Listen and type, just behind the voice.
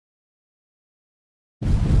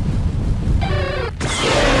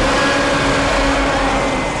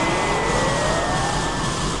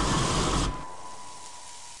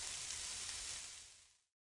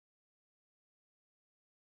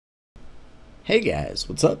Hey guys,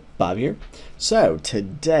 what's up? Bob here. So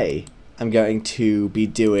today I'm going to be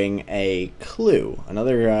doing a clue,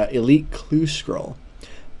 another elite clue scroll,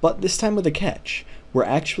 but this time with a catch. We're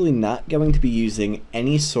actually not going to be using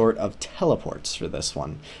any sort of teleports for this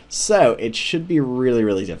one, so it should be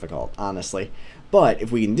really difficult, honestly. But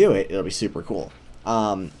if we can do it, it'll be super cool.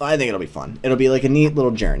 I think it'll be fun. It'll be like a neat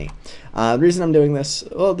little journey. The reason I'm doing this,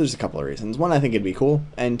 well, there's a couple of reasons. One, I think it'd be cool,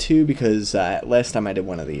 and two, because last time I did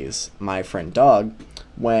one of these, my friend Dog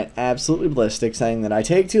went absolutely ballistic, saying that I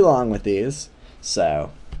take too long with these.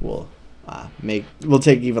 So we'll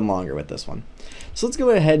take even longer with this one. So let's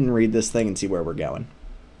go ahead and read this thing and see where we're going.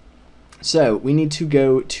 So we need to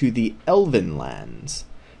go to the Elven lands.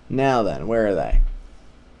 Now then, where are they?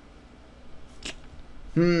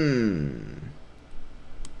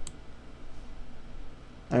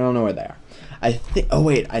 I don't know where they are. I think. Oh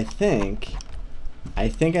wait, I think. I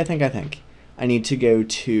need to go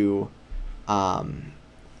to,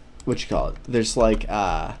 what you call it? There's like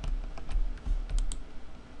what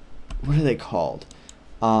are they called?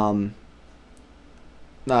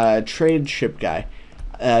 Trade ship guy.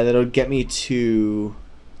 That'll get me to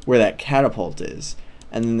where that catapult is,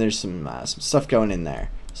 and then there's some stuff going in there.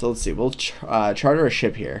 So let's see. We'll charter a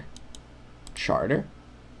ship here. Charter.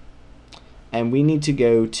 And we need to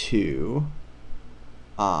go to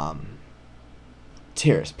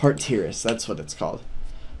Terrace, Part Terrace, that's what it's called.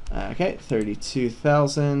 Okay,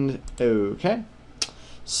 32,000. Okay.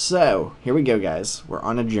 So, here we go, guys. We're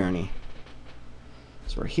on a journey.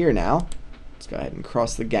 So we're here now. Let's go ahead and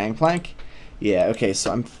cross the gangplank. Yeah, okay,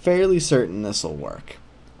 so I'm fairly certain this will work.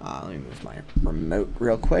 Let me move my remote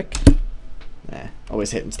real quick.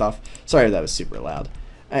 Always hitting stuff. Sorry if that was super loud.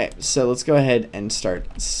 Alright, so let's go ahead and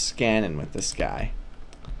start scanning with this guy.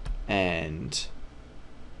 And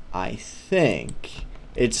I think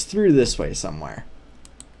it's through this way somewhere.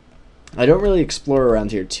 I don't really explore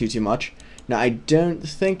around here too much. Now, I don't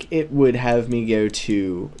think it would have me go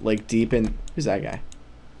to, like, deep in... Who's that guy?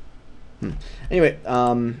 Anyway,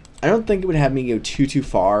 I don't think it would have me go too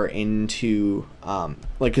far into,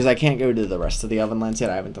 like, because I can't go to the rest of the Elven lands yet.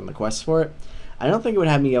 I haven't done the quest for it. I don't think it would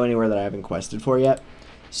have me go anywhere that I haven't quested for yet.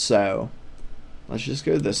 So, let's just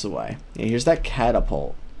go this way. Yeah, here's that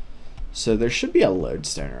catapult. So there should be a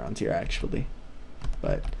lodestone around here, actually.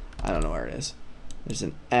 But I don't know where it is. There's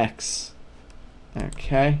an X.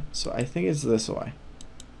 Okay, so I think it's this way.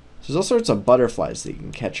 So there's all sorts of butterflies that you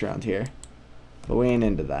can catch around here. But we ain't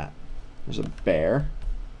into that. There's a bear.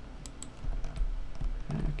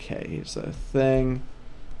 Okay, here's a thing.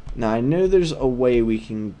 Now, I know there's a way we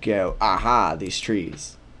can go. Aha, these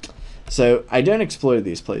trees. So, I don't explore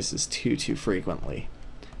these places too frequently,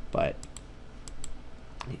 but,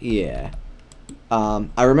 yeah.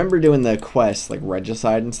 I remember doing the quest, like,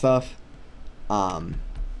 Regicide and stuff, and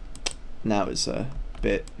that was a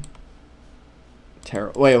bit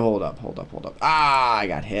terrible. Wait, hold up. Ah, I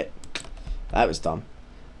got hit. That was dumb.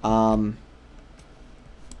 I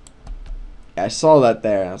saw that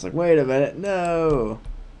there, and I was like, wait a minute, no!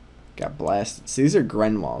 Got blasted. So these are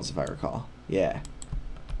Grenwalls, if I recall. Yeah.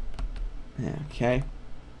 Okay.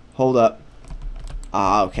 Hold up.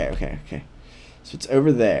 Ah, okay. So it's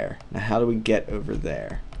over there. Now how do we get over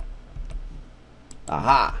there?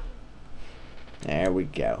 Aha! There we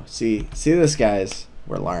go. See this, guys?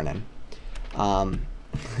 We're learning. I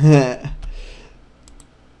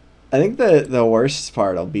think the worst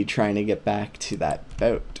part will be trying to get back to that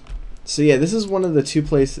boat. So yeah, this is one of the two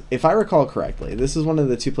places, if I recall correctly, this is one of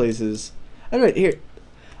the two places. Alright, here.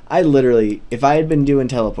 I literally, if I had been doing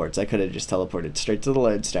teleports, I could have just teleported straight to the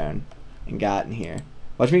lodestone and gotten here.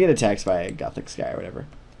 Watch me get attacked by a gothic sky or whatever.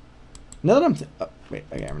 Now that I'm... oh, wait,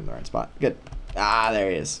 okay, I'm in the right spot. Good. Ah,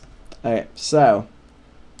 there he is. Okay, so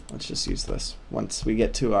let's just use this once we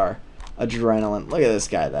get to our adrenaline. Look at this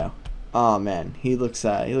guy, though. Oh, man. He looks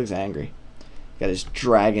angry. Got his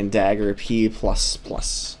dragon dagger P++.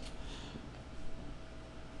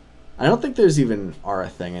 I don't think there's even a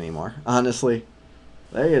thing anymore, honestly.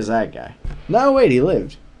 There is that guy. No, wait, he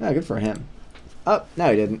lived. No, good for him. Oh, no,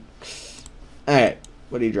 he didn't. Alright,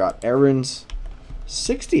 what did he drop? Air runes.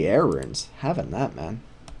 60 air runes. Having that, man.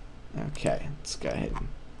 Okay, let's go ahead and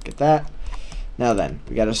get that. Now then,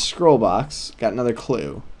 we got a scroll box. Got another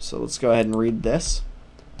clue. So let's go ahead and read this.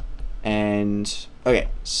 And, okay,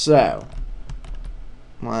 so,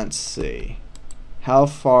 let's see. How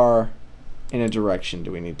far in a direction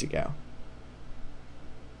do we need to go?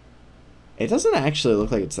 It doesn't actually look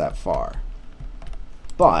like it's that far,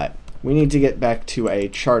 but we need to get back to a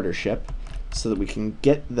charter ship so that we can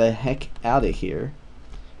get the heck out of here.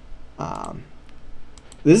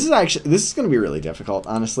 This is going to be really difficult,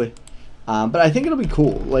 honestly. But I think it'll be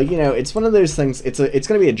cool. Like, you know, it's one of those things. It's going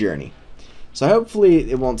to be a journey. So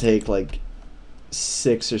hopefully it won't take like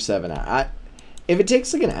 6 or 7 hours. If it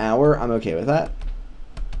takes like an hour, I'm okay with that.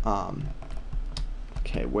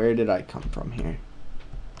 Okay, where did I come from here?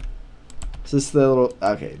 Is this the little...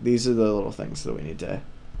 Okay, these are the little things that we need to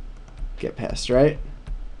get past, right?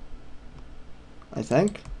 I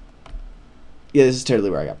think. Yeah, this is totally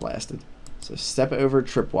where I got blasted. So step over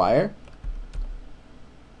tripwire.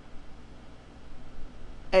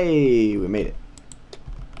 Hey, we made it.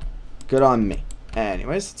 Good on me.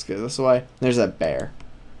 Anyways, let's go this way. There's that bear.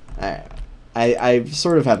 Alright. I've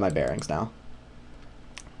sort of had my bearings now.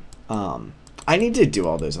 I need to do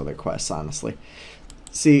all those other quests, honestly.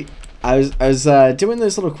 See, I was doing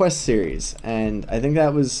this little quest series, and I think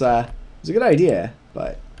that was a good idea,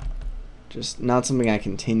 but just not something I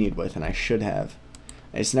continued with, and I should have.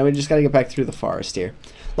 Okay, so now we just gotta get back through the forest here.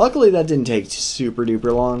 Luckily, that didn't take super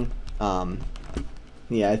duper long.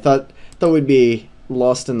 Yeah, I thought we'd be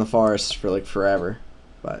lost in the forest for like forever,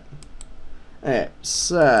 but alright,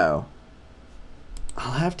 so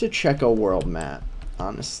I'll have to check a world map,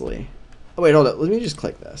 honestly. Oh wait, hold up, let me just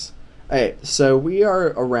click this. Alright, so we are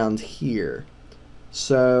around here.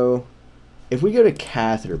 So if we go to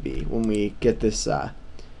Catherby, when we get this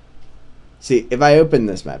see, if I open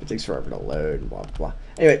this map, it takes forever to load and blah blah blah.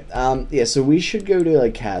 Anyway, yeah, so we should go to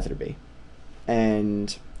like Catherby.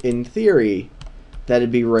 And in theory,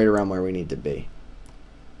 that'd be right around where we need to be.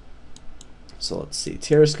 So let's see.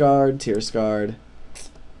 Terrace Guard.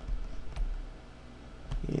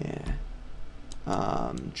 Yeah.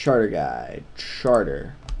 Charter guy.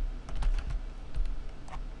 Charter.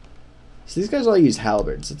 So these guys all use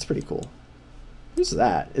halberds. It's pretty cool. Who's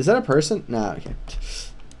that? Is that a person? No, okay.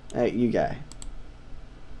 Alright, you guy.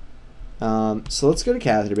 So let's go to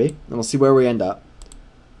Catherby, and we'll see where we end up.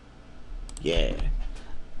 Yeah.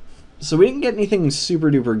 So we didn't get anything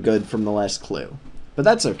super duper good from the last clue, but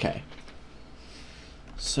that's okay.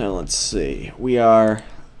 So let's see. We are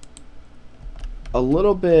a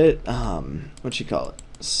little bit, what you call it?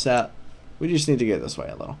 Set. We just need to go this way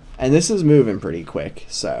a little. And this is moving pretty quick,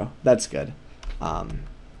 so that's good.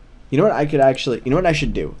 You know what I could actually, you know what I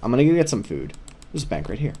should do? I'm going to go get some food. There's a bank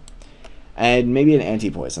right here. And maybe an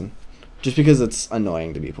anti-poison. Just because it's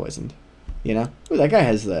annoying to be poisoned. You know? Ooh, that guy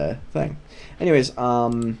has the thing. Anyways,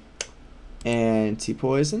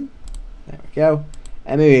 anti-poison. There we go.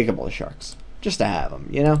 And maybe a couple of sharks. Just to have them,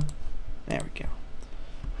 you know? There we go.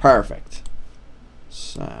 Perfect.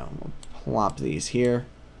 So, we'll plop these here.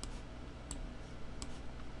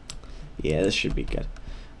 Yeah, this should be good.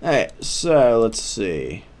 Alright, so let's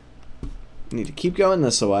see. Need to keep going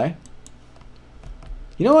this way.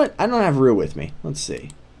 You know what? I don't have Rue with me. Let's see.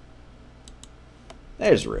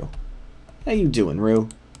 There's Rue. How you doing, Rue?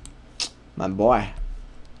 My boy.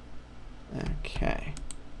 Okay.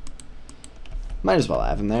 Might as well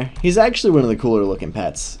have him there. He's actually one of the cooler looking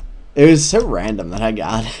pets. It was so random that I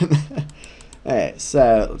got him. Alright,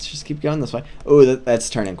 so let's just keep going this way. Oh, that's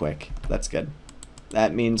turning quick. That's good.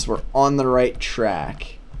 That means we're on the right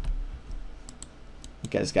track. You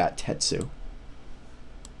guys got Tetsu.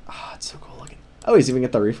 Ah, oh, it's so cool looking. Oh, he's even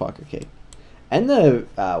got the Reefwalker cape. And the,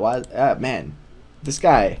 man, this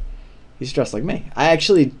guy, he's dressed like me. I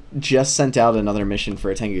actually just sent out another mission for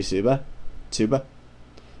a Tengu Tsuba.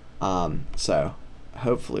 So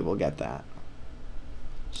hopefully we'll get that.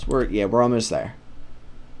 So we're almost there.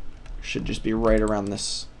 Should just be right around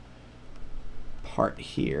this part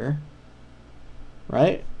here.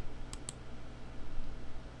 Right?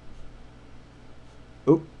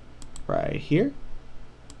 Oop. Right here.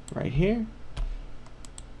 Right here.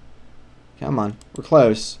 Come on. We're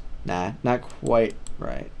close. Nah, not quite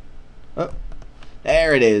right. Oh.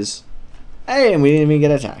 There it is. Hey, and we didn't even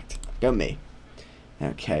get attacked. Go me.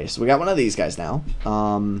 Okay, so we got one of these guys now.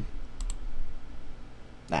 Nah.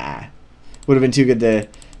 Would have been too good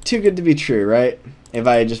to be true, right? If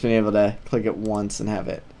I had just been able to click it once and have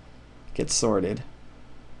it get sorted.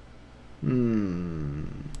 Wait,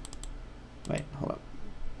 hold up.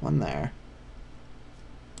 One there.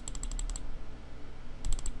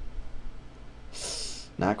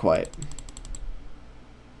 Not quite.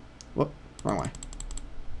 Whoop, wrong way.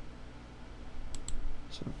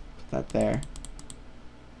 So put that there.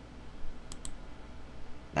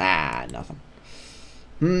 Ah, nothing.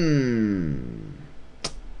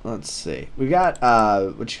 Let's see. We got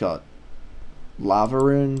what you call it? Lava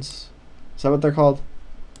runes? Is that what they're called?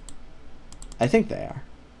 I think they are.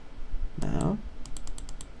 No.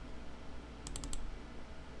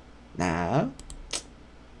 No.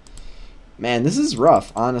 Man, this is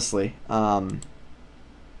rough, honestly. I'm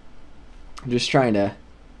just trying to,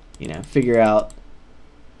 you know, figure out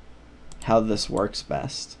how this works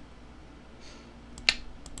best.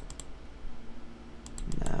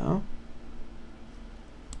 No.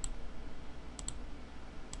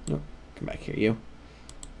 Nope. Come back here, you.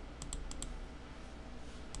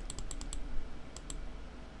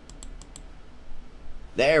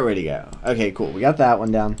 There we go. Okay, cool. We got that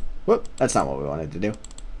one down. Whoop, that's not what we wanted to do.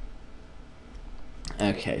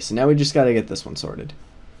 Okay, so now we just got to get this one sorted.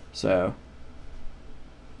 So,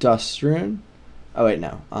 Dust Rune. Oh, wait,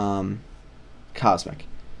 no. Cosmic.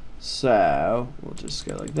 So, we'll just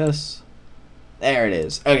go like this. There it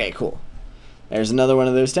is. Okay, cool. There's another one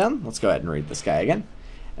of those down. Let's go ahead and read this guy again.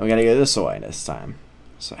 And we got to go this way this time.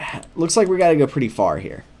 So, looks like we got to go pretty far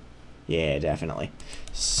here. Yeah, definitely.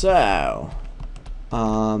 So,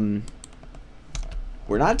 we're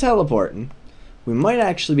not teleporting. We might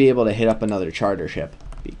actually be able to hit up another charter ship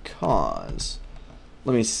because,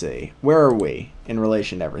 let me see, where are we in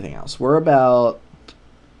relation to everything else? We're about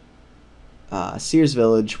Sears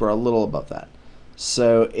Village. We're a little above that.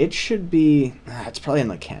 So it should be, it's probably in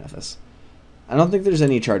the Canifus. I don't think there's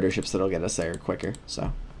any charter ships that'll get us there quicker,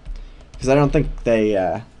 so, because I don't think they,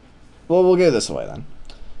 well, we'll go this way then.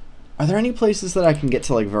 Are there any places that I can get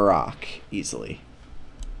to, like, Varrock easily?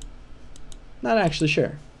 Not actually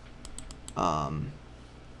sure. Yeah,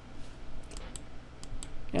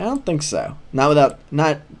 I don't think so.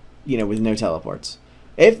 Not, you know, with no teleports.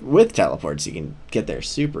 If with teleports, you can get there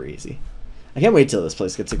super easy. I can't wait till this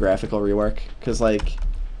place gets a graphical rework, because, like,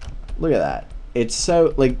 look at that. It's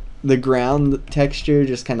so, like, the ground texture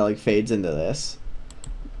just kind of, like, fades into this.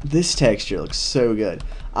 This texture looks so good.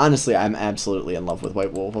 Honestly, I'm absolutely in love with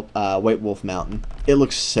White Wolf Mountain. It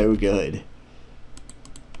looks so good.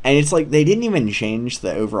 And it's like, they didn't even change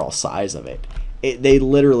the overall size of it. They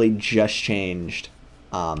literally just changed,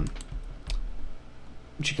 what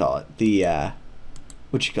you call it?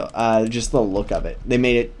 Just the look of it. They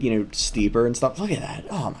made it, you know, steeper and stuff. Look at that.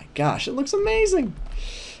 Oh my gosh, it looks amazing.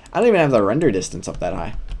 I don't even have the render distance up that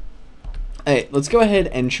high. Hey, let's go ahead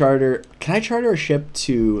and charter. Can I charter a ship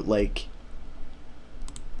to, like,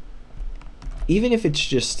 even if it's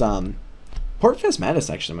just, Port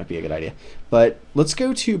Phasmatis actually might be a good idea. But let's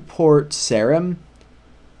go to Port Sarim.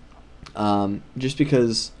 Just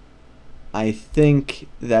because I think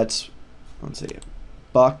that's, let's see,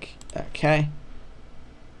 Buck, okay.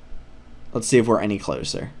 Let's see if we're any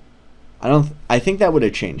closer. I think that would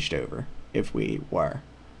have changed over if we were.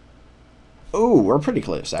 Oh, we're pretty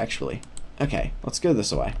close, actually. Okay, let's go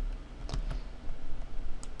this way.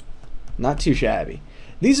 Not too shabby.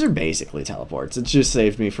 These are basically teleports. It just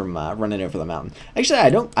saved me from running over the mountain.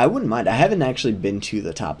 Actually, I wouldn't mind. I haven't actually been to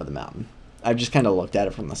the top of the mountain. I've just kind of looked at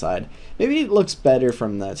it from the side. Maybe it looks better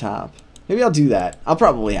from the top. Maybe I'll do that. I'll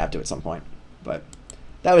probably have to at some point. But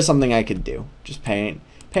that was something I could do. Just paying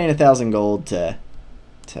 1,000 gold to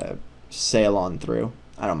sail on through.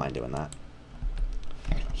 I don't mind doing that.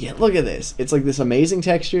 Yeah, look at this. It's like this amazing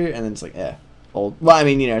texture, and then it's like, old. Well, I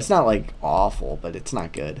mean, you know, it's not like awful, but it's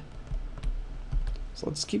not good. So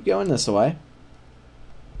let's keep going this way.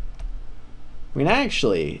 I mean,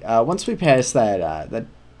 actually, once we pass that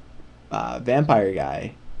vampire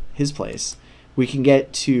guy, his place, we can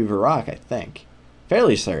get to Varrock, I think.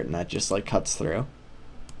 Fairly certain that just, like, cuts through.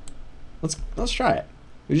 Let's try it.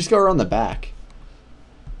 We just go around the back.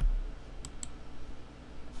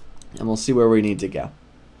 And we'll see where we need to go.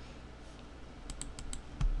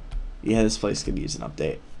 Yeah, this place could use an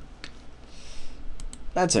update.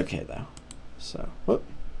 That's okay, though. So, whoop.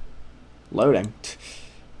 Loading.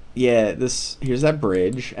 Yeah, here's that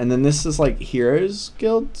bridge. And then this is like Heroes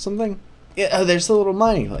Guild, something. Yeah, oh, there's the little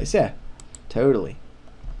mining place. Yeah, totally.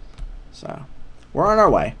 So, we're on our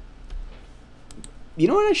way. You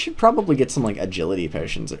know what? I should probably get some, like, agility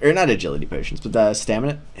potions. Or not agility potions, but the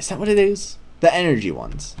stamina. Is that what it is? The energy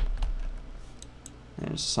ones.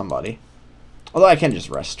 There's somebody. Although I can just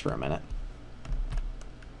rest for a minute.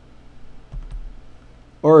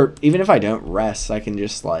 Or even if I don't rest, I can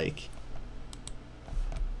just, like,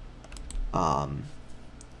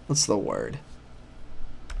 what's the word?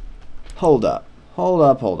 Hold up. Hold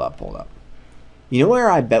up, hold up, hold up. You know where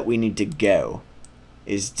I bet we need to go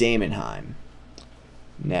is Daemonheim.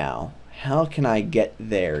 Now, how can I get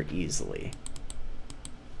there easily?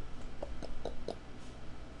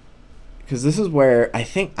 Because this is where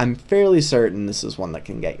I'm fairly certain this is one that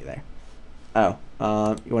can get you there. Oh,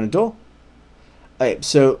 you want to duel? Okay,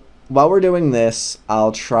 so while we're doing this,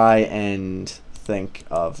 I'll try and think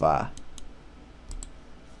of,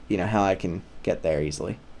 you know, how I can get there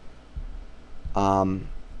easily. I'm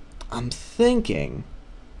thinking,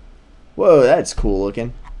 whoa, that's cool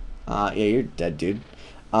looking. Yeah, you're dead, dude.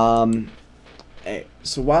 Hey,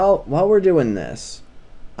 so while we're doing this,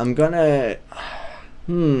 I'm gonna...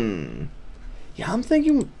 Yeah, I'm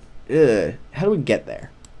thinking... how do we get there?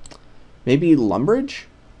 Maybe Lumbridge?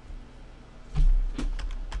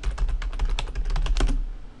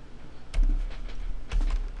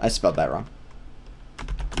 I spelled that wrong.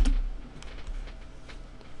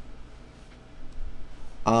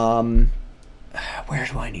 Where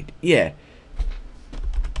do I need... Yeah.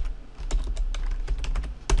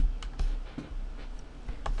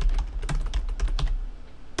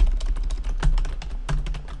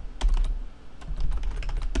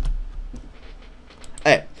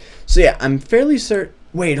 Hey, so yeah, I'm fairly certain...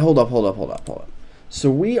 Wait, hold up. So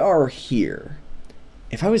we are here.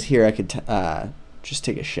 If I was here, I could just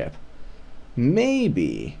take a ship.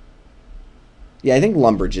 Maybe... Yeah, I think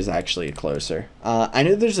Lumbridge is actually closer. I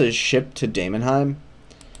know there's a ship to Daemonheim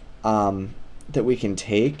that we can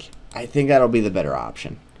take. I think that'll be the better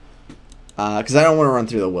option. Because I don't want to run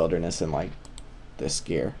through the wilderness in, like, this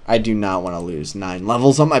gear. I do not want to lose 9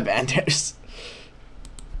 levels on my Bandos.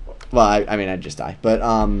 Well, I mean, I'd just die. But,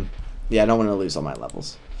 yeah, I don't want to lose all my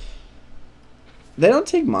levels. They don't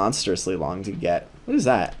take monstrously long to get. What is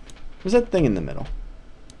that? What's that thing in the middle?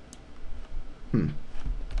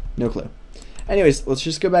 No clue. Anyways, let's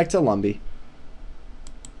just go back to Lumbee.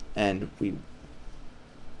 And we...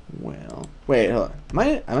 Well... Wait, hold on. Am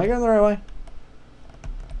I going the right way?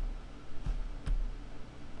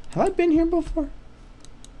 Have I been here before?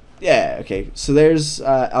 Yeah, okay. So there's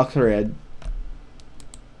Alcared.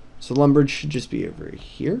 So Lumbridge should just be over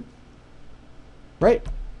here. Right?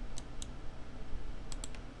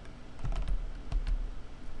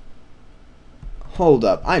 Hold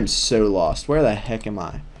up. I'm so lost. Where the heck am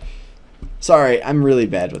I? Sorry, I'm really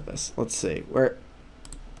bad with this. Let's see. Where...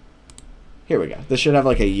 Here we go. This should have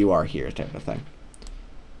like a "you are here" type of thing.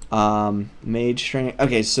 Mage training.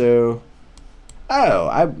 Okay, so... Oh,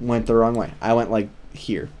 I went the wrong way. I went like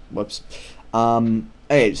here. Whoops.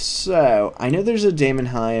 Okay, so I know there's a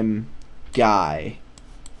Daemonheim guy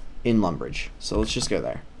in Lumbridge. So let's just go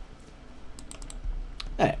there.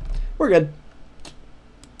 Alright, we're good.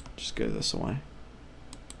 Just go this way.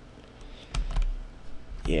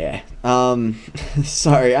 Yeah.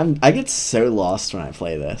 Sorry, I get so lost when I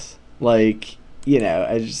play this. Like, you know,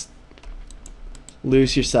 I just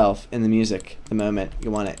lose yourself in the music the moment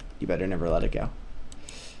you want it. You better never let it go.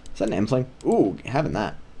 Is that an Impling? Ooh, having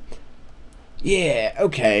that. Yeah,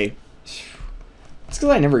 okay. It's because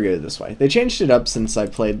I never go this way. They changed it up since I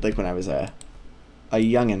played, like, when I was a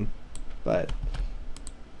youngin'. But,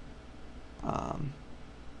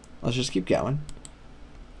 let's just keep going.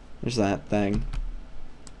 There's that thing.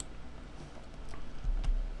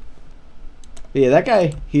 But yeah, that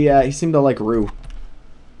guy, he seemed to like Rue.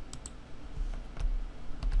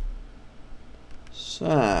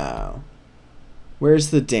 So,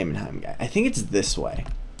 where's the Daemonheim guy? I think it's this way.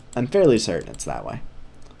 I'm fairly certain it's that way.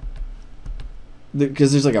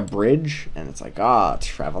 Because there's like a bridge, and it's like,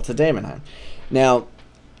 travel to Daemonheim. Now,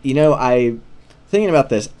 you know, thinking about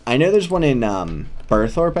this, I know there's one in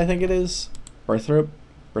Burthorpe, I think it is. Burthorpe?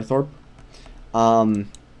 I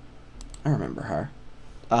remember her.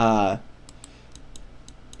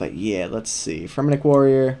 But yeah, let's see. Fremennik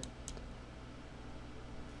Warrior.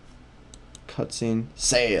 Cutscene.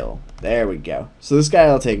 Sail. There we go. So this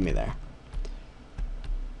guy will take me there.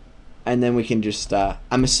 And then we can just,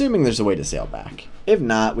 I'm assuming there's a way to sail back. If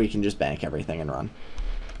not, we can just bank everything and run.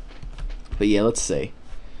 But yeah, let's see.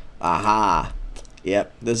 Aha.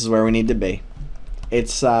 Yep, this is where we need to be.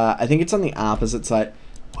 It's, I think it's on the opposite side.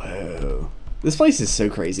 Whoa. This place is so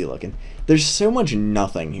crazy looking. There's so much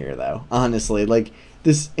nothing here, though. Honestly, like,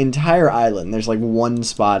 this entire island, there's, like, one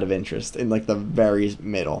spot of interest in, like, the very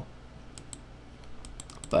middle.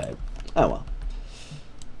 But, oh well.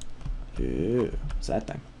 Ooh, what's that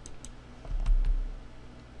thing?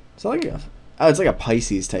 Is that like a... Oh, it's like a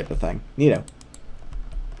Pisces type of thing. Neato.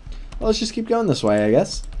 Well, let's just keep going this way, I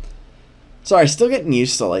guess. Sorry, still getting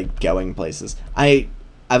used to, like, going places. I've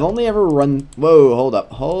only ever run... Whoa,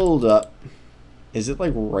 hold up. Is it,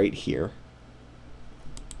 like, right here?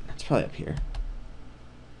 It's probably up here.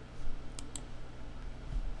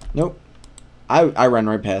 Nope. I ran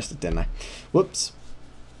right past it, didn't I? Whoops.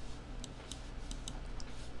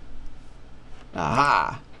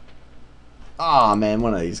 Aha! Aw, man,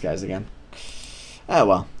 one of these guys again. Oh,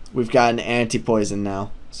 well. We've got an anti-poison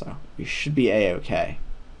now, so we should be A-okay.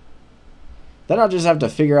 Then I'll just have to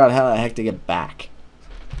figure out how the heck to get back.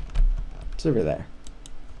 It's over there.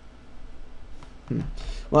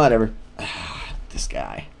 Whatever. This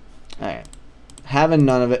guy. Alright. Having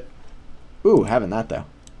none of it. Ooh, having that, though.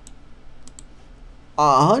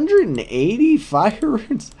 180 fire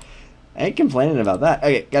runes? I ain't complaining about that.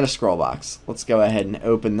 Okay, got a scroll box. Let's go ahead and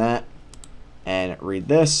open that and read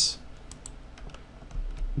this.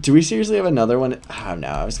 Do we seriously have another one? Oh, no.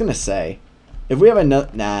 I was going to say, if we have another...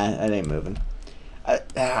 Nah, that ain't moving.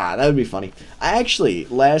 That would be funny. I actually,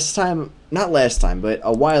 last time... Not last time, but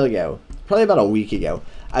a while ago, probably about a week ago,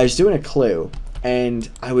 I was doing a clue, and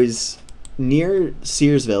I was near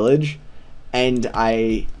Sears Village, and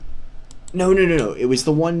I... No. It was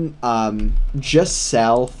the one just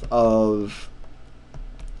south of...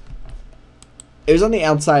 It was on the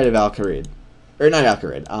outside of Alcarid. Or not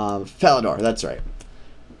Alcarid. Falador, that's right.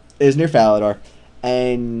 It was near Falador.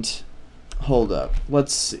 And... Hold up.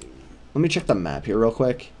 Let's see. Let me check the map here real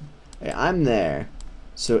quick. Okay, I'm there.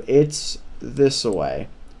 So it's this way.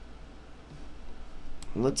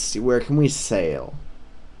 Let's see. Where can we sail?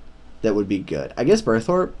 That would be good. I guess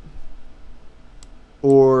Berthorpe.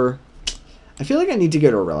 Or... I feel like I need to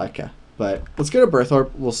go to Relica, but let's go to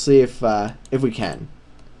Berthorpe. We'll see if we can.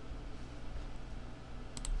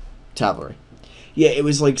 Tavelry. Yeah, it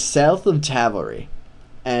was like south of Tavelry,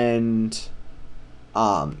 and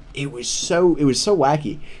it was so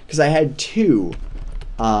wacky because I had two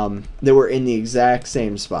that were in the exact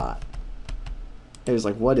same spot. It was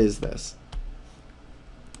like, what is this?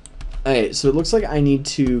 Okay, so it looks like I need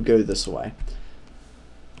to go this way.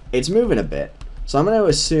 It's moving a bit. So I'm going to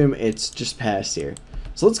assume it's just past here.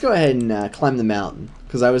 So let's go ahead and climb the mountain.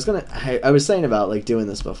 Because I was saying about like doing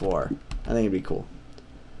this before. I think it'd be cool.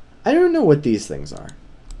 I don't know what these things are.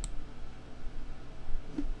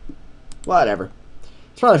 Whatever.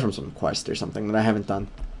 It's probably from some quest or something that I haven't done.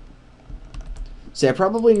 So I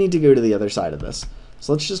probably need to go to the other side of this.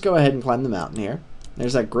 So let's just go ahead and climb the mountain here.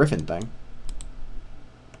 There's that griffin thing.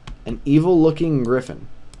 An evil looking griffin.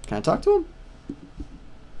 Can I talk to him?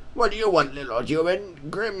 What do you want, little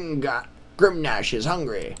human? Grimnash is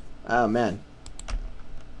hungry. Oh, man.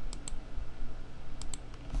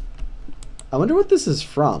 I wonder what this is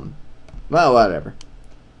from. Well, whatever.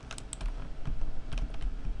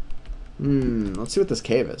 Let's see what this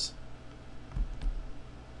cave is.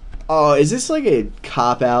 Oh, is this like a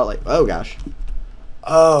cop-out? Like, oh, gosh.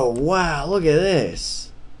 Oh, wow, look at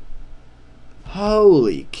this.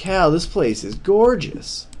 Holy cow, this place is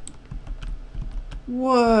gorgeous.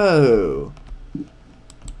 Whoa.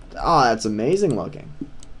 Oh, that's amazing looking.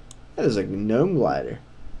 That is a gnome glider.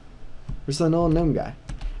 Where's the little gnome guy?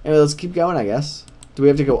 Anyway, let's keep going, I guess. Do we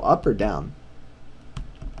have to go up or down?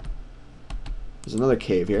 There's another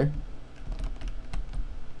cave here.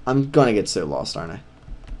 I'm gonna get so lost, aren't I?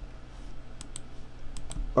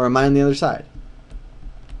 Or am I on the other side?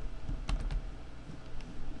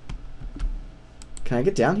 Can I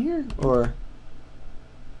get down here? Or...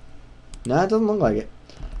 No, it doesn't look like it.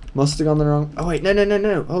 Must have gone the wrong... Oh, wait.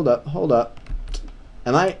 No. Hold up.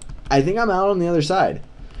 Am I... I think I'm out on the other side.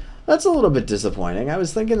 That's a little bit disappointing. I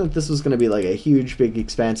was thinking that this was going to be like a huge, big,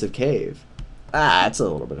 expansive cave. Ah, it's a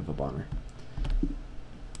little bit of a bummer.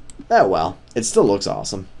 Oh, well. It still looks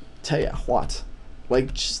awesome. Tell ya what.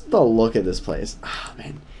 Like, just the look of this place. Ah,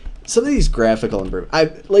 man. Some of these graphical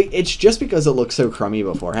improvements... Like, it's just because it looks so crummy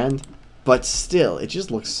beforehand. But still, it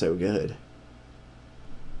just looks so good.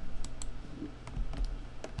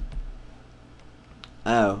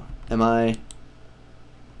 Oh, am I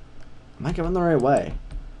going the right way?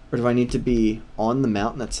 Or do I need to be on the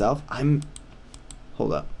mountain itself?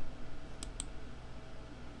 Hold up.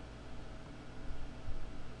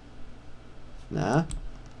 Nah.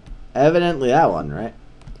 Evidently that one, right?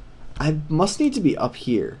 I must need to be up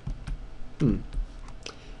here.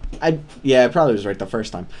 Yeah, I probably was right the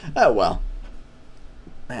first time. Oh, well.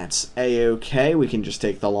 That's a-okay. We can just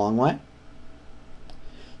take the long way.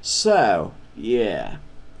 So... Yeah.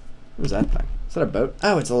 What was that thing? Is that a boat?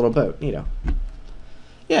 Oh, it's a little boat. Neato.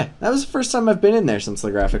 Yeah, that was the first time I've been in there since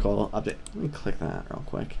the graphical update. Let me click that real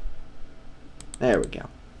quick. There we go.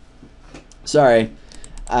 Sorry.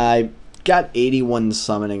 I got 81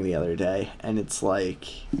 summoning the other day, and it's like...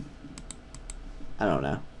 I don't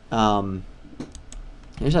know.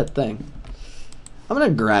 Here's that thing. I'm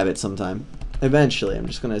gonna grab it sometime. Eventually, I'm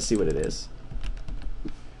just gonna see what it is.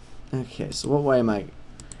 Okay, so what way am I...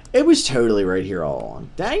 It was totally right here all along.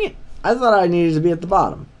 Dang it! I thought I needed to be at the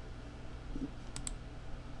bottom.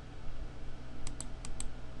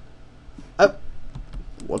 Oh.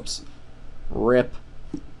 Whoops. Rip.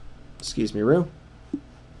 Excuse me, Roo.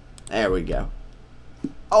 There we go.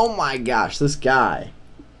 Oh my gosh, this guy.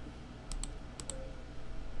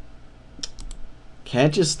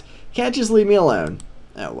 Can't just leave me alone.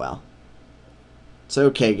 Oh well. It's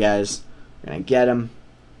okay, guys. We're gonna get him.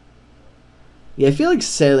 Yeah, I feel like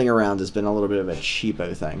sailing around has been a little bit of a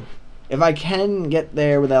cheapo thing. If I can get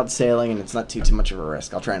there without sailing and it's not too much of a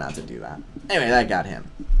risk, I'll try not to do that. Anyway, that got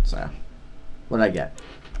him. So, what did I get?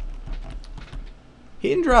 He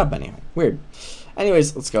didn't drop anything. Weird.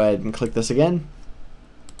 Anyways, let's go ahead and click this again.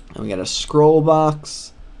 And we got a scroll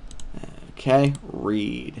box. Okay,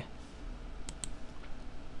 read.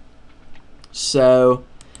 So,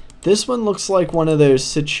 this one looks like one of those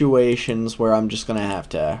situations where I'm just going to have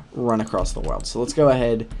to run across the world. So let's go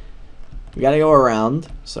ahead. We got to go around.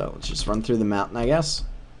 So let's just run through the mountain, I guess.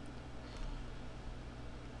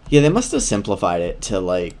 Yeah, they must have simplified it to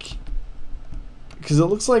like... Because it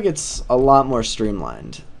looks like it's a lot more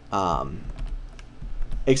streamlined.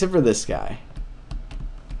 Except for this guy.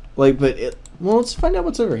 Like, but it... Well, let's find out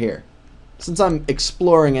what's over here. Since I'm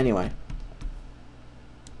exploring anyway.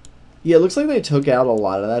 Yeah, it looks like they took out a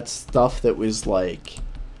lot of that stuff that was, like,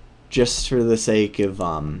 just for the sake of,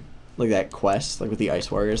 like, that quest, like, with the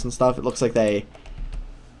Ice Warriors and stuff. It looks like they...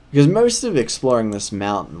 Because most of exploring this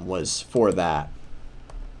mountain was for that.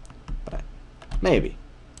 But, maybe.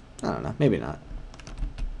 I don't know. Maybe not.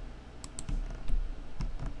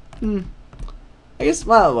 I guess,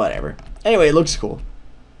 well, whatever. Anyway, it looks cool.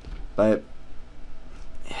 But,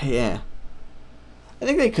 yeah. I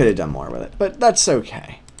think they could have done more with it, but that's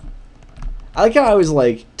okay. I like how I was,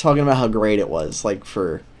 like, talking about how great it was, like,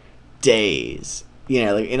 for days. You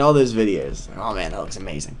know, like, in all those videos. Like, oh, man, that looks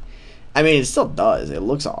amazing. I mean, it still does. It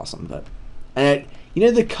looks awesome, but... And, you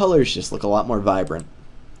know, the colors just look a lot more vibrant.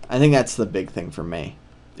 I think that's the big thing for me.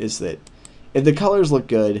 Is that if the colors look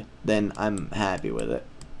good, then I'm happy with it.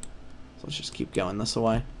 So let's just keep going this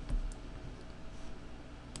way.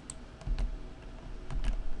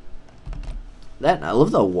 I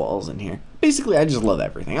love the walls in here. Basically, I just love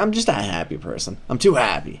everything. I'm just a happy person. I'm too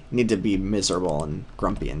happy. I need to be miserable and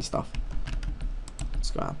grumpy and stuff. Let's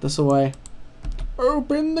go out this way.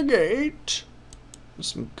 Open the gate. There's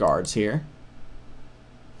some guards here.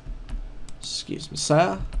 Excuse me,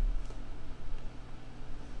 sir.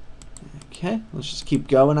 Okay, let's just keep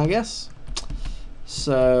going, I guess.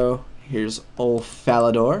 So, here's old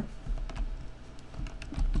Falador.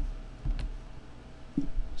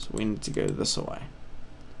 So we need to go this way.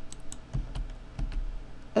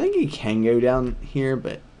 I think you can go down here,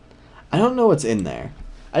 but I don't know what's in there.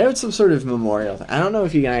 I know it's some sort of memorial thing. I don't know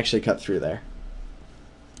if you can actually cut through there.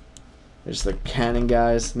 There's the cannon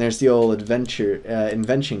guys, and there's the old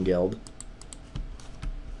invention guild.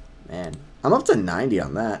 Man, I'm up to 90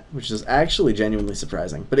 on that, which is actually genuinely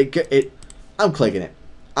surprising. But I'm clicking it.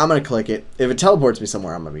 I'm gonna click it. If it teleports me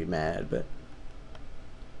somewhere, I'm gonna be mad. But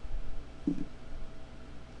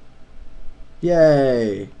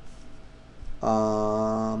yay!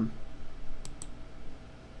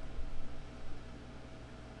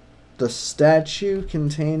 The statue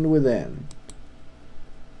contained within.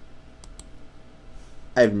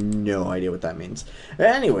 I have no idea what that means.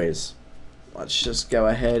 Anyways, let's just go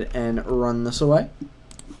ahead and run this away.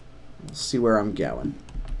 We'll see where I'm going.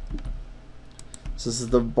 So this is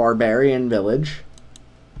the Barbarian Village.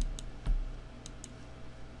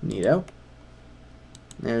 Neato.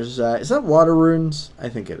 There's, is that water runes? I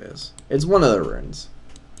think it is. It's one of the runes.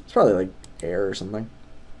 It's probably like air or something.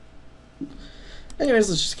 Anyways,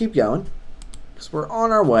 let's just keep going. Because we're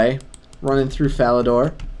on our way. Running through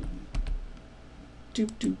Falador.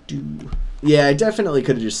 Yeah, I definitely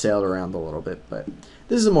could have just sailed around a little bit, but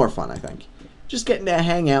this is more fun, I think. Just getting to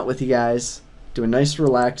hang out with you guys. Do a nice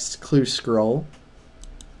relaxed clue scroll.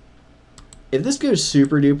 If this goes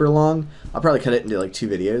super duper long, I'll probably cut it into like 2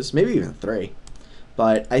 videos, maybe even 3.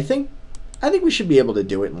 But I think we should be able to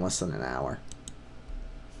do it in less than an hour.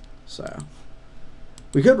 So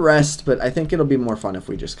we could rest, but I think it'll be more fun if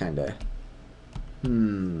we just kind of...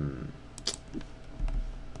 I'm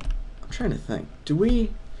trying to think. Do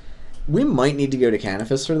we... We might need to go to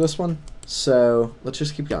Canifis for this one. So let's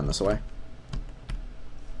just keep going this way.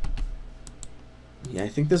 Yeah, I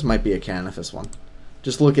think this might be a Canifis one.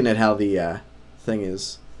 Just looking at how the thing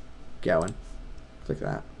is going. Click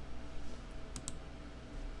that.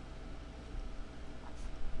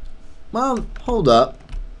 Well, hold up.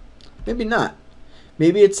 Maybe not.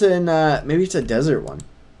 Maybe it's in maybe it's a desert one.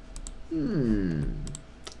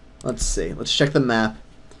 Let's see. Let's check the map.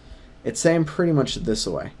 It's saying pretty much this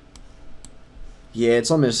way. Yeah,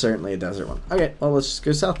 it's almost certainly a desert one. Okay, well let's just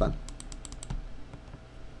go south then.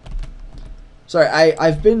 Sorry,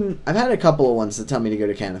 I've had a couple of ones that tell me to go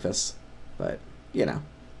to Canifis, but you know.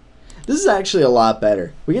 This is actually a lot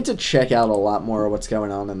better. We get to check out a lot more of what's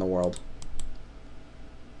going on in the world.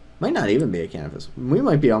 Might not even be a Canifis. We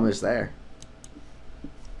might be almost there.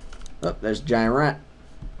 Oh, there's a giant rat.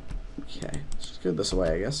 Okay, let's just go this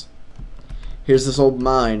way, I guess. Here's this old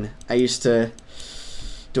mine. I used to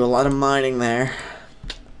Do a lot of mining there.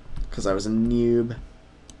 Because I was a noob.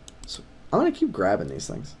 So I'm going to keep grabbing these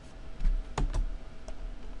things.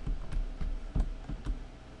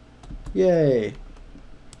 Yay.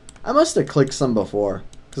 I must have clicked some before.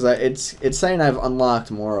 Because it's saying I've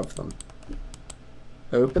unlocked more of them.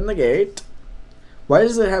 Open the gate. Why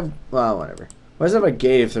does it have... Well, whatever. Why does it have a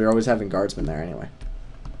gate if they're always having guardsmen there anyway?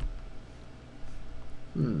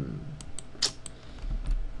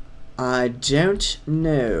 I don't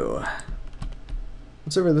know.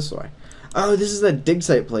 What's over this way? Oh, this is that dig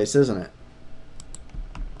site place, isn't it?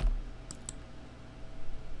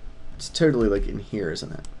 It's totally like in here,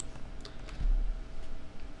 isn't it?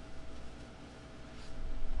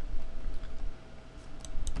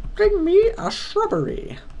 Bring me a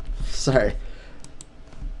shrubbery. Sorry.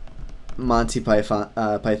 Monty Python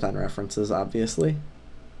references, obviously.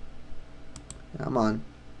 Come on.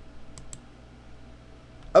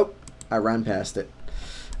 Oh, I ran past it.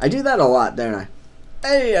 I do that a lot, don't I?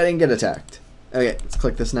 Hey, I didn't get attacked. Okay, let's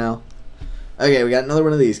click this now. Okay, we got another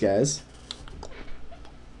one of these guys.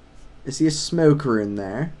 I see a smoke rune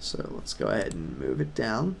there, so let's go ahead and move it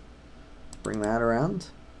down. Bring that around.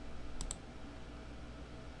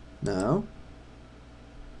 No.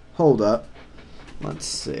 Hold up. Let's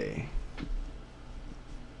see.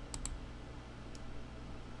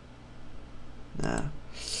 Nah.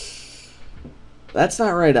 That's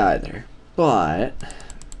not right either. But...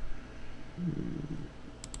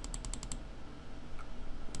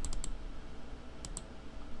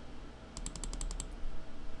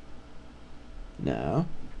 No.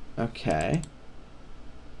 Okay.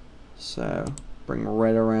 So, bring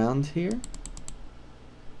red around here.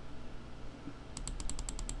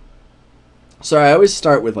 So I always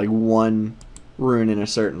start with like one rune in a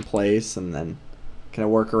certain place and then kind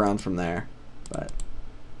of work around from there. But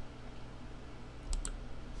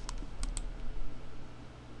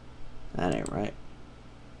that ain't right.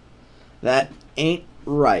 That ain't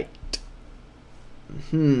right.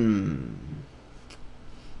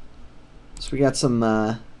 So we got some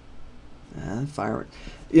fireworks.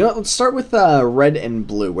 You know what? Let's start with red and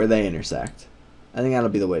blue, where they intersect. I think that'll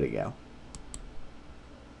be the way to go.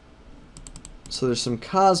 So there's some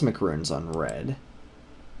cosmic runes on red.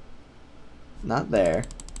 Not there.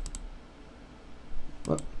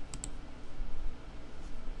 What?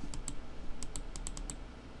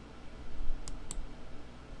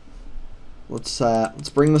 Let's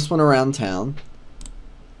bring this one around town.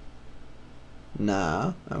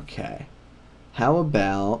 Nah, okay. How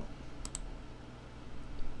about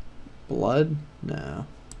blood? No.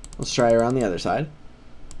 Let's try around the other side.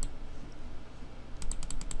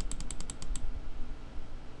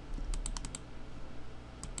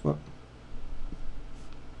 What?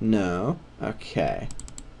 No. Okay.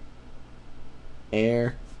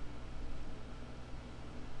 Air.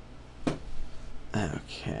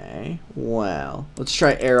 Okay. Well, let's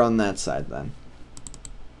try air on that side then.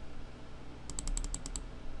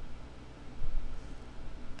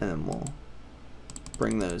 And then we'll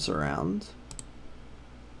bring those around.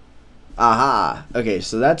 Aha! Okay,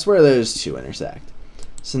 so that's where those two intersect.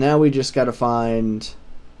 So now we just gotta find...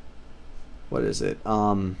 What is it?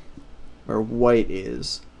 Where white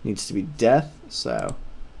is. Needs to be death, so...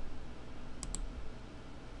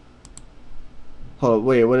 Hold up,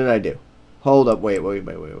 wait, what did I do? Hold up, wait.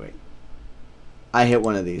 I hit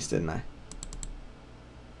one of these, didn't I?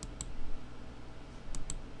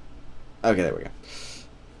 Okay, there we go.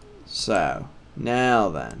 So, now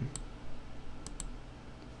then.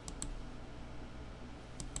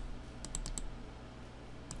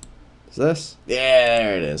 Is this? Yeah,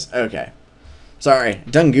 there it is. Okay. Sorry,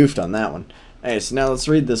 done goofed on that one. Okay, so now let's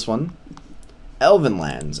read this one. Elven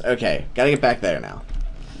Lands. Okay, gotta get back there now.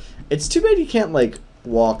 It's too bad you can't, like,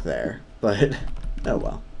 walk there, but oh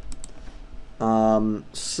well.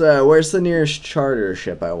 So, where's the nearest charter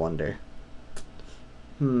ship, I wonder?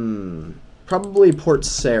 Probably Port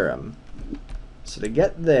Sarum. So to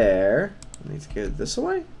get there, I need to go this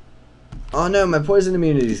way? Oh no, my poison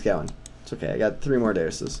immunity's going. It's okay, I got 3 more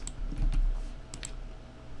doses.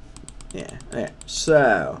 Yeah, okay.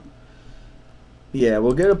 So, yeah,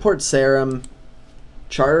 we'll go to Port Sarum,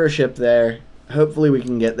 charter a ship there. Hopefully we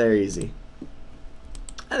can get there easy.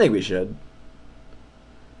 I think we should.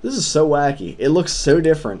 This is so wacky. It looks so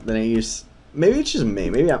different than it used. Maybe it's just me.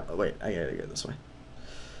 Maybe I'm... Wait, I gotta go this way.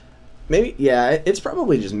 Maybe, yeah, it's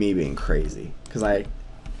probably just me being crazy. Because I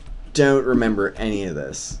don't remember any of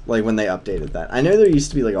this. Like, when they updated that. I know there used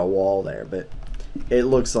to be, like, a wall there, but it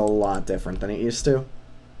looks a lot different than it used to.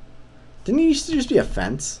 Didn't it used to just be a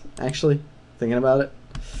fence, actually? Thinking about it.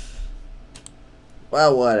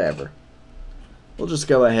 Well, whatever. We'll just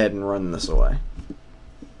go ahead and run this away.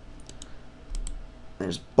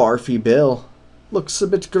 There's Barfy Bill. Looks a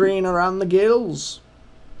bit green around the gills.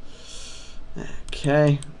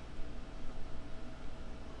 Okay.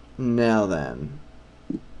 Now then.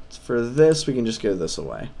 For this, we can just go this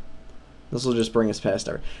way. This will just bring us past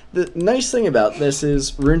our... The nice thing about this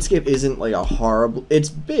is RuneScape isn't like a horrible... It's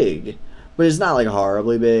big, but it's not like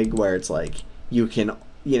horribly big where it's like you can...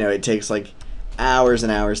 You know, it takes like hours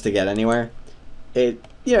and hours to get anywhere. It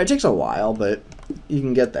takes a while, but you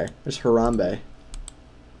can get there. There's Harambe.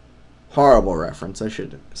 Horrible reference.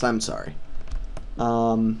 I'm sorry.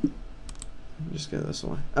 Just go this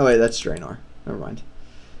way. Oh wait, that's Draenor. Never mind.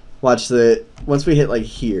 Watch once we hit like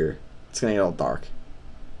here, it's gonna get all dark.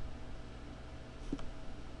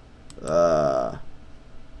 Look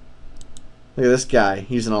at this guy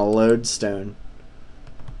using a lodestone.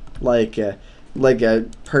 Like a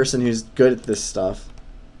person who's good at this stuff.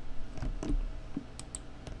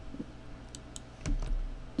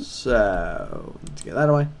 So, let's get that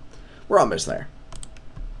away. We're almost there.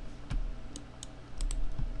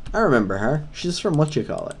 I remember her. She's from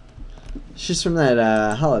whatchamacallit. She's from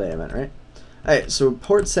that holiday event, right? Alright, so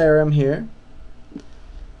Port Sarum here.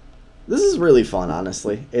 This is really fun,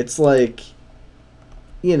 honestly. It's like,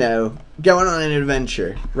 you know, going on an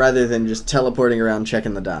adventure rather than just teleporting around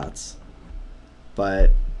checking the dots.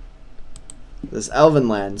 But this Elven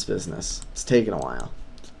Lands business, it's taken a while.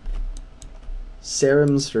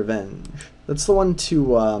 Sarum's Revenge. That's the one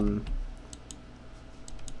to,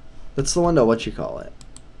 that's the one to whatchamacallit.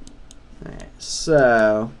 Alright,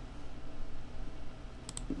 so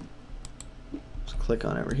let's click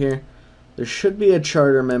on over here. There should be a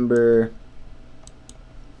charter member.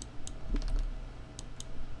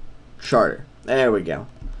 Charter. There we go.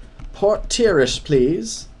 Port Tiris,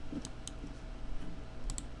 please.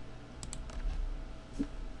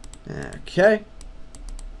 Okay.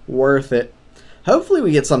 Worth it. Hopefully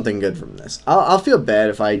we get something good from this. I'll feel bad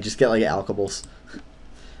if I just get like alkables.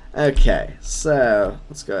 Okay, so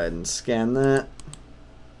let's go ahead and scan that.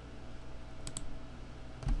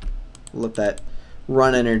 Let that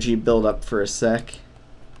run energy build up for a sec.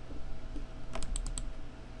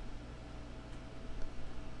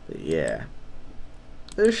 But yeah,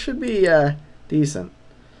 this should be decent.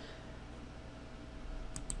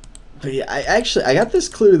 But yeah, I got this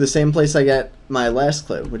clue the same place I got my last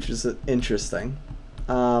clue, which is interesting.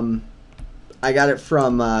 I got it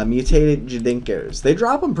from mutated Jadinkos. They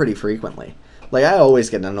drop them pretty frequently. Like, I always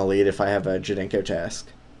get an elite if I have a Jadinko task.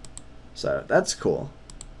 So, that's cool.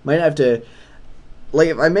 Might have to... Like,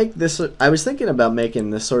 if I make this... I was thinking about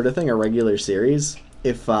making this sort of thing a regular series.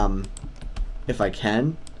 If I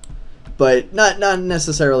can. But not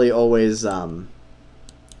necessarily always...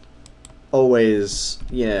 always,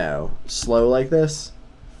 you know, slow like this.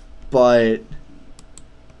 But...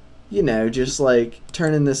 You know, just like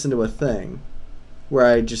turning this into a thing where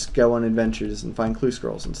I just go on adventures and find clue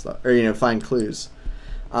scrolls and stuff, or, you know, find clues.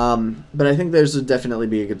 But I think those would definitely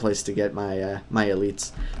be a good place to get my my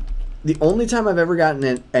elites. The only time I've ever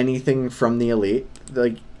gotten anything from the elite,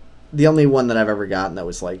 like the only one that I've ever gotten that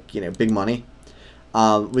was like, you know, big money,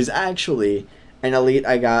 was actually an elite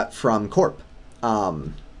I got from Corp.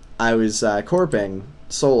 I was corping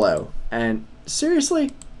solo, and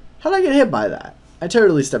seriously, how did I get hit by that? I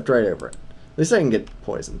totally stepped right over it. At least I can get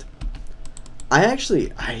poisoned.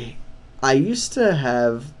 I used to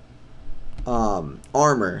have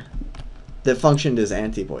armor that functioned as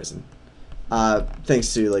anti-poison.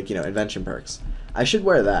 Thanks to, like, you know, invention perks. I should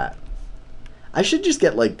wear that. I should just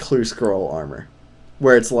get, like, clue scroll armor.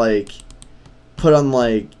 Where it's, like, put on,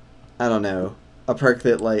 like, I don't know, a perk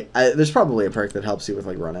that, like... there's probably a perk that helps you with,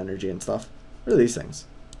 like, run energy and stuff. What are these things?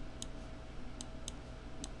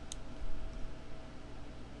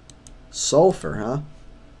 Sulfur, huh?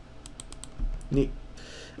 Neat.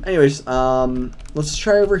 Anyways, let's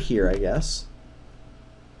try over here, I guess.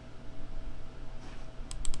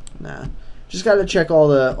 Nah. Just gotta check all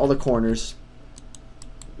the corners.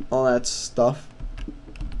 All that stuff.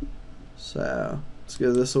 So, let's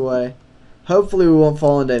go this way. Hopefully we won't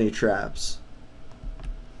fall into any traps.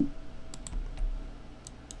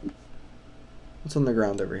 What's on the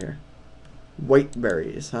ground over here? White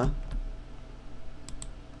berries, huh?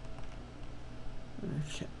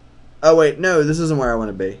 Okay. Oh wait, no, this isn't where I want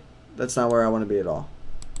to be. That's not where I want to be at all.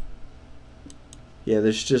 Yeah,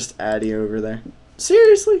 there's just Addy over there.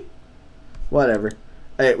 Seriously? Whatever.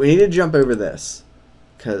 Alright, we need to jump over this.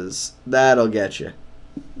 Because that'll get you.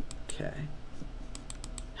 Okay.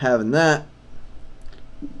 Having that.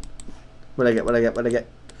 What'd I get?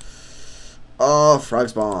 Oh, frog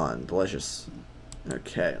spawn. Delicious.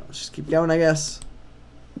 Okay, let's just keep going, I guess.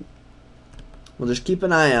 We'll just keep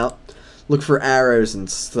an eye out. Look for arrows and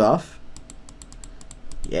stuff.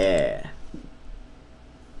 Yeah.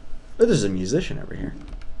 Oh, there's a musician over here.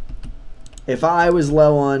 If I was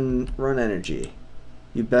low on run energy,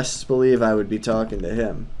 you best believe I would be talking to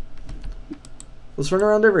him. Let's run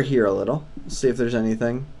around over here a little. See if there's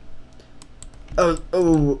anything. Oh.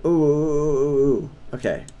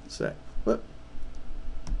 Okay, so, what?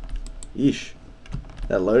 Yeesh.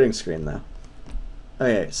 That loading screen, though.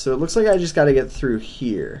 Okay, so it looks like I just gotta get through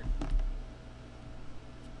here.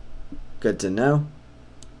 Good to know.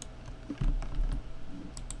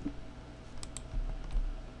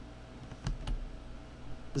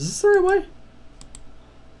 Is this the right way?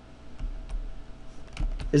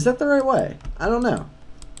 Is that the right way? I don't know.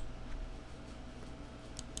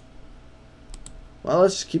 Well,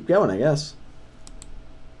 let's just keep going, I guess.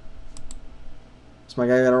 Is my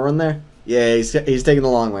guy gonna run there? Yeah, he's taking the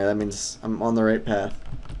long way. That means I'm on the right path.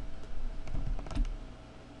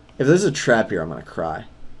 If there's a trap here, I'm gonna cry.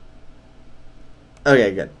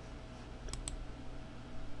 Okay, good.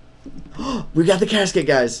 We got the casket,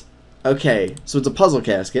 guys. Okay, so it's a puzzle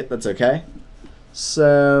casket. That's okay.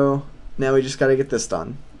 So now we just gotta get this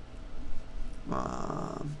done.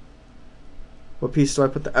 What piece do I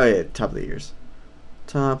put there? Oh yeah, top of the ears.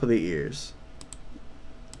 Top of the ears.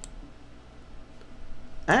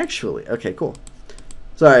 Actually, okay, cool.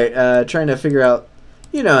 Sorry, trying to figure out.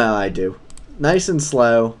 You know how I do. Nice and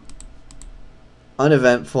slow.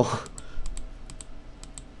 Uneventful.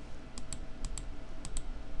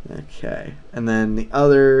 Okay, and then the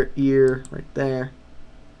other ear right there.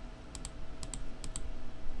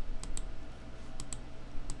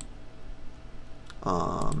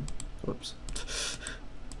 Whoops.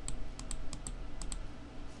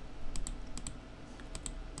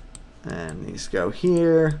 And these go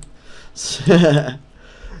here.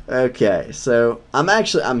 Okay, so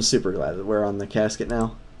I'm super glad that we're on the casket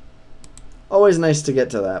now. Always nice to get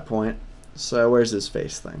to that point. So where's his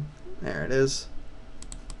face thing? There it is.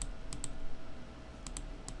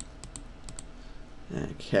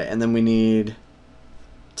 Okay, and then we need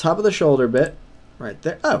top of the shoulder bit right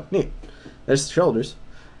there. Oh, neat. There's the shoulders.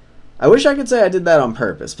 I wish I could say I did that on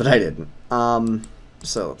purpose, but I didn't.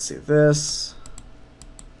 So let's see this.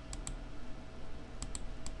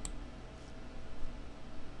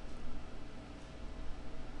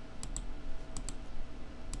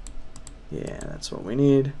 Yeah, that's what we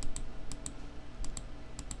need.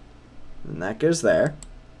 And that goes there.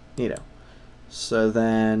 Neato. So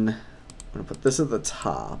then I'm going to put this at the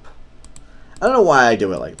top. I don't know why I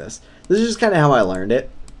do it like this. This is just kind of how I learned it.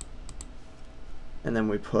 And then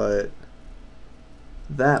we put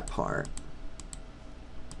that part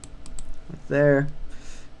right there.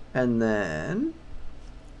 And then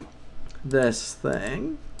this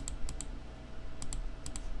thing.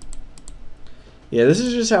 Yeah, this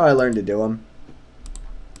is just how I learned to do them.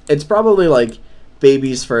 It's probably like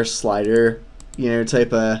baby's first slider, you know,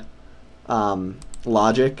 type of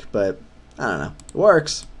logic, but I don't know. It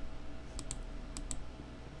works.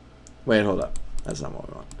 Wait, hold up. That's not what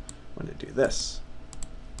we want. I want to do this.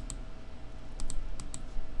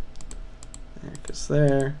 There it goes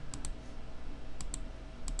there.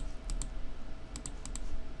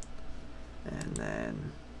 And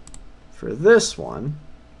then for this one,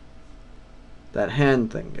 that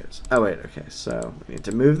hand thing goes. Oh wait, okay, so we need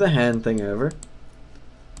to move the hand thing over.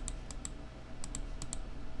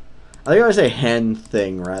 I think I would say hand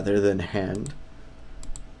thing rather than hand.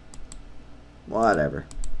 Whatever.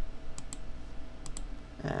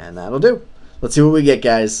 And that'll do. Let's see what we get,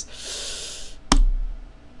 guys.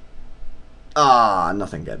 Ah,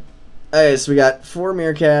 nothing good. Okay, so we got 4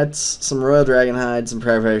 meerkats, some royal dragon hides, some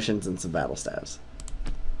prayer potions, and some battle staves.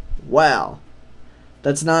 Wow.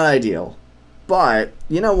 That's not ideal. But,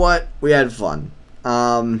 you know what? We had fun.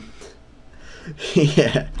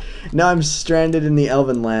 Yeah. Now I'm stranded in the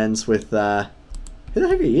Elven lands with, who the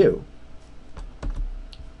heck are you?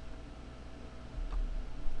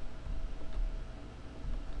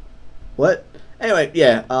 What? Anyway,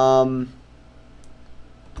 yeah, I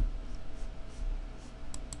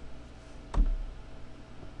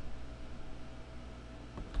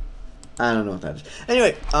don't know what that is.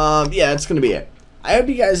 Anyway, yeah, that's gonna be it. I hope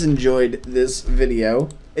you guys enjoyed this video.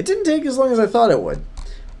 It didn't take as long as I thought it would,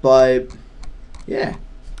 but yeah,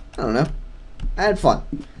 I don't know. I had fun.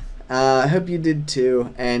 I hope you did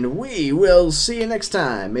too, and we will see you next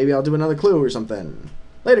time. Maybe I'll do another clue or something.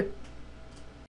 Later.